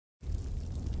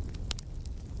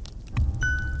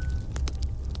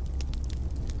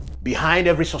Behind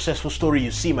every successful story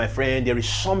you see, my friend, there is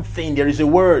something, there is a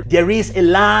word, there is a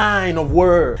line of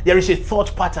word, there is a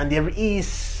thought pattern, there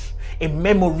is a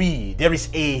memory, there is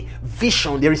a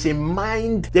vision, there is a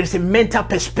mind, there is a mental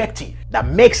perspective that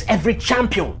makes every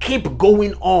champion keep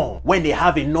going on when they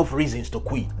have enough reasons to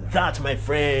quit. That, my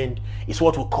friend, is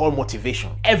what we call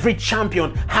motivation. Every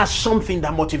champion has something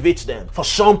that motivates them. For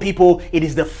some people, it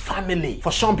is the family.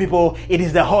 For some people, it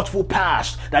is the hurtful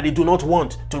past that they do not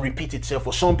want to repeat itself.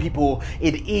 For some people,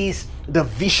 it is the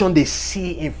vision they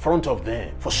see in front of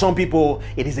them. For some people,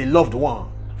 it is a loved one.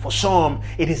 For some,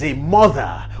 it is a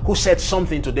mother who said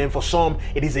something to them. For some,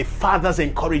 it is a father's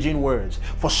encouraging words.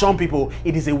 For some people,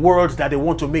 it is a word that they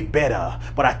want to make better.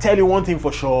 But I tell you one thing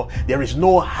for sure, there is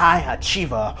no high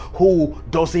achiever who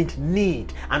doesn't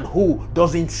need and who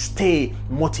doesn't stay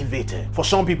motivated. For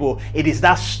some people, it is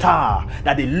that star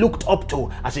that they looked up to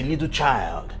as a little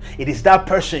child. It is that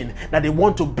person that they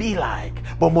want to be like.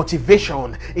 But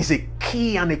motivation is a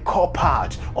key and a core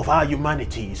part of our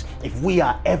humanities if we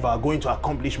are ever going to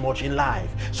accomplish much in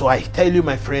life. So I tell you,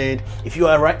 my friend, if you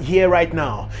are right here right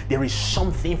now, there is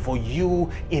something for you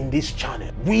in this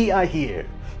channel. We are here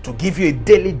to give you a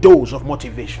daily dose of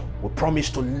motivation. We promise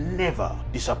to never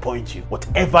disappoint you.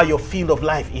 Whatever your field of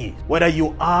life is, whether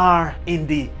you are in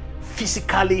the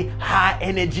physically high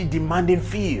energy demanding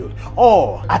field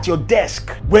or at your desk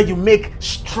where you make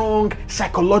strong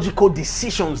psychological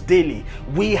decisions daily,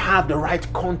 we have the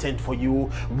right content for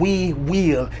you. We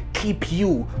will keep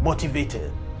you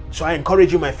motivated. So I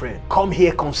encourage you, my friend, come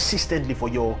here consistently for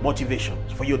your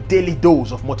motivations, for your daily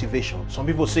dose of motivation. Some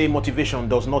people say motivation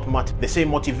does not matter. They say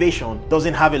motivation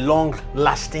doesn't have a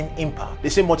long-lasting impact. They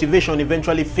say motivation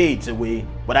eventually fades away.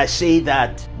 But I say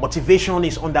that motivation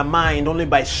is undermined only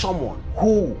by someone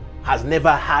who has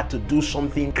never had to do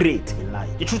something great in life.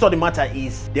 The truth of the matter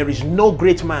is, there is no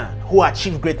great man who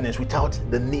achieved greatness without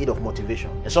the need of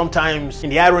motivation. And sometimes, in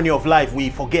the irony of life,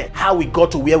 we forget how we got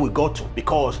to where we got to,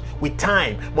 because with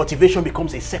time, motivation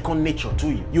becomes a second nature to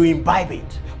you. You imbibe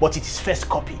it, but it is first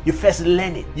copy. You first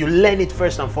learn it. You learn it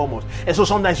first and foremost. And so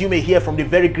sometimes you may hear from the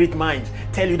very great minds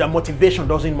tell you that motivation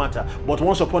doesn't matter, but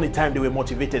once upon a time they were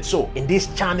motivated. So in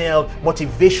this channel,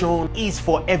 motivation is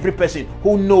for every person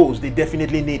who knows they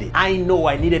definitely need it. I know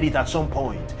I needed it at some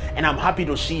point, and I'm happy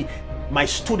to see my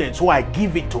students who I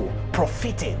give it to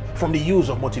profiting from the use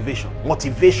of motivation.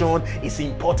 Motivation is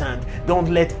important. Don't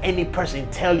let any person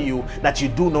tell you that you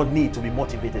do not need to be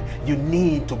motivated. You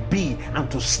need to be and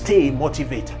to stay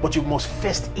motivated, but you must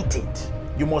first eat it.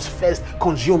 You must first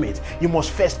consume it. You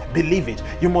must first believe it.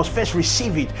 You must first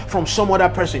receive it from some other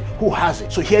person who has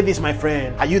it. So hear this, my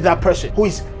friend. Are you that person who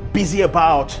is busy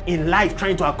about in life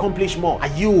trying to accomplish more? Are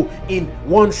you in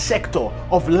one sector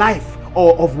of life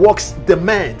or of work's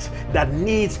demands that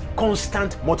needs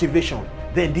constant motivation?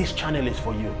 Then this channel is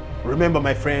for you. Remember,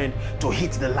 my friend, to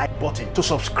hit the like button, to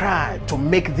subscribe, to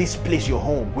make this place your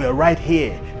home. We're right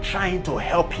here trying to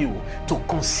help you, to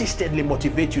consistently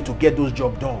motivate you to get those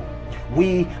jobs done.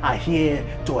 We are here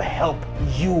to help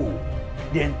you.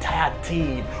 The entire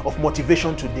team of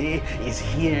Motivation Today is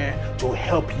here to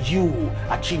help you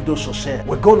achieve those success.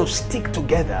 We're going to stick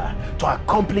together to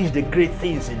accomplish the great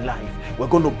things in life. We're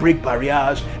going to break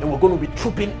barriers, and we're going to be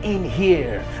trooping in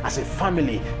here as a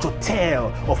family to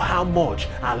tell of how much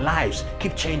our lives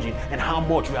keep changing and how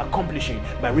much we're accomplishing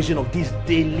by reason of these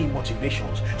daily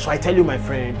motivations. So I tell you, my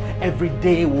friend, every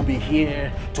day we'll be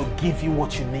here to give you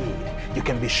what you need. You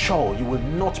can be sure you will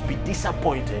not be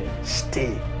disappointed.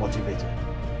 Stay motivated.